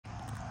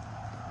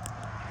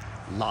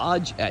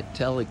Lodge at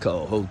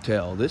Tellico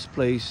Hotel. This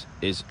place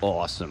is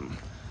awesome.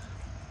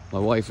 My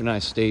wife and I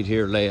stayed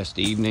here last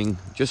evening,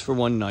 just for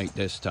one night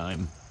this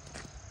time.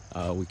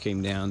 We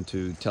came down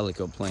to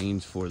Tellico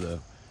Plains for the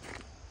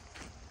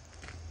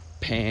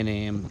Pan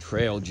Am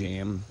Trail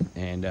Jam,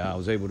 and I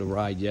was able to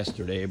ride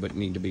yesterday, but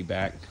need to be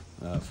back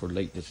for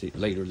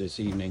later this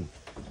evening,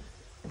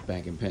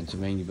 back in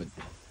Pennsylvania. But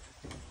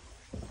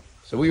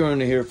so we were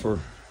only here for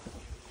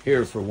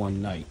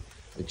one night.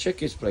 But check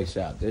this place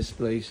out. This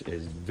place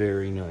is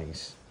very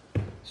nice.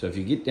 So if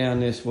you get down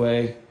this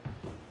way,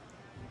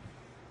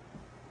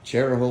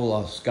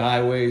 Cherahole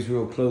Skyway's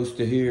real close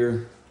to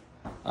here.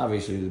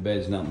 Obviously the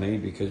bed's not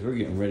made because we're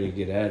getting ready to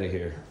get out of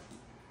here.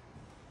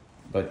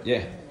 But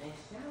yeah,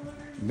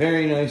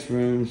 very nice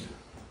rooms,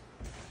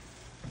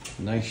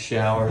 nice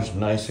showers,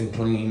 nice and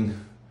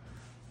clean.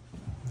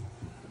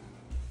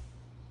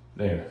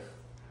 There.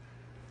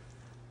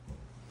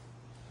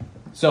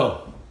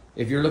 So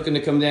if you're looking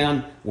to come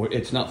down,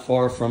 it's not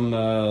far from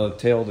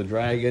Tail the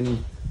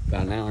Dragon,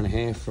 about an hour and a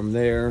half from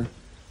there.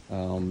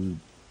 Cherahole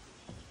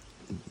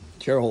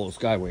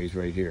Skyway's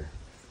right here.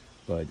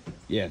 But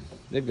yeah,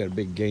 they've got a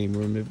big game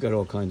room. They've got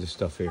all kinds of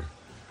stuff here.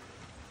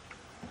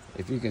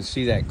 If you can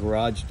see that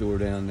garage door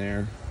down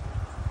there,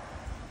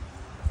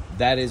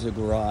 that is a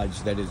garage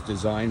that is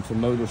designed for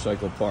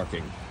motorcycle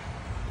parking.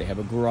 They have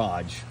a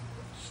garage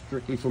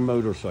strictly for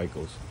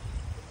motorcycles.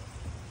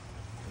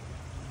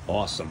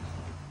 Awesome.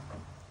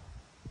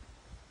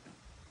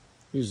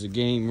 Here's the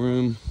game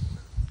room.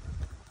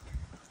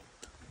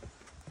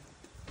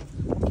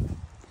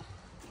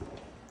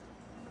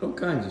 All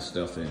kinds of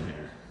stuff in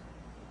here.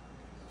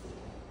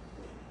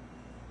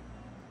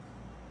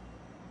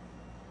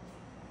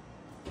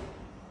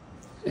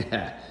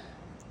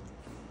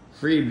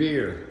 Free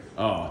beer.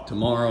 Oh,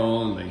 tomorrow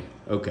only.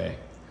 Okay.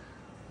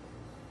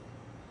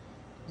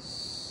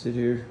 Sit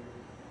here,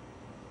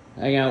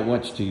 hang out,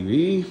 watch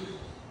TV.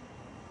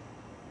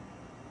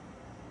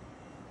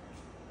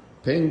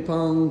 Ping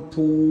pong,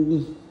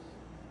 pool,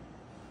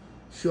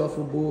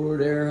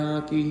 shuffleboard, air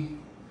hockey,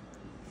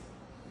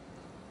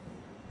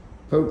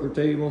 poker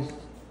table.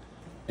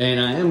 And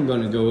I am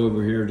going to go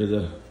over here to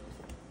the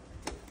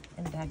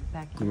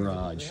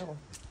garage.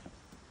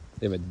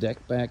 They have a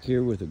deck back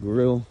here with a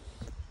grill.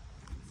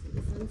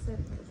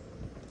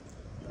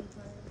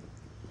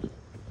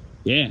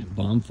 Yeah,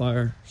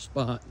 bonfire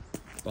spot,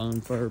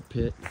 bonfire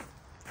pit,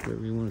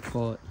 whatever you want to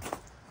call it.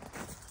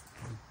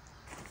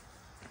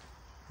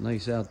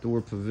 Nice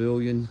outdoor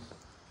pavilion.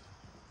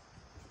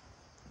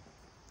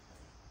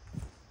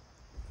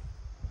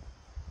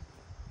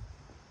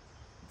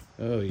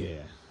 Oh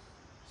yeah.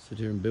 Sit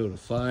here and build a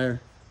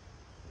fire.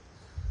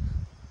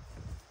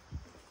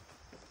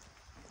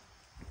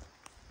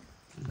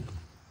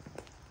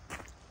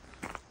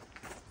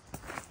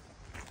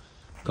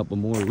 A couple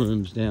more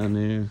rooms down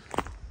there.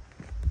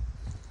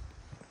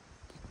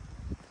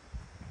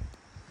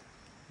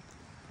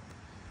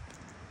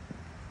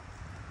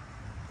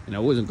 And I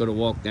wasn't going to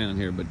walk down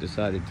here, but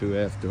decided to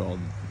after all.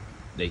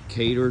 They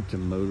cater to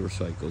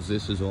motorcycles.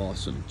 This is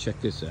awesome. Check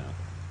this out.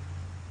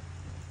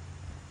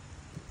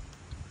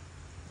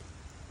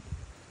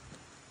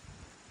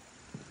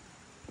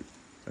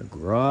 A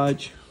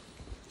garage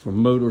for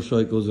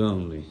motorcycles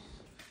only.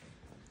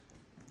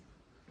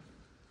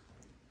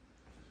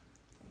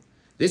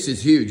 This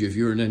is huge if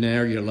you're in an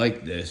area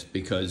like this,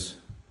 because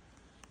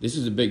this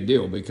is a big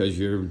deal, because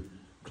you're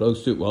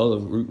close to, well,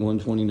 Route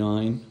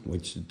 129,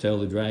 which the Tail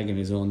the Dragon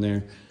is on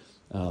there.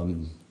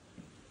 And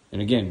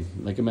again,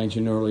 like I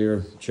mentioned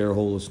earlier,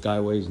 Cherahole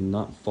Skyway is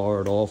not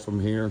far at all from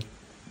here.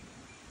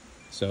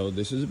 So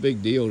this is a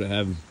big deal to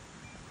have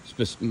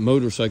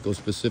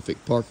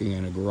motorcycle-specific parking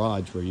in a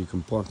garage where you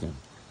can park in.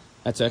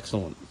 That's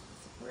excellent.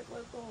 Support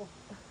local.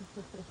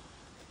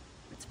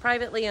 It's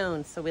privately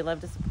owned, so we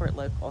love to support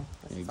local.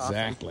 This is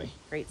exactly. awesome.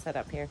 Great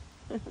setup here.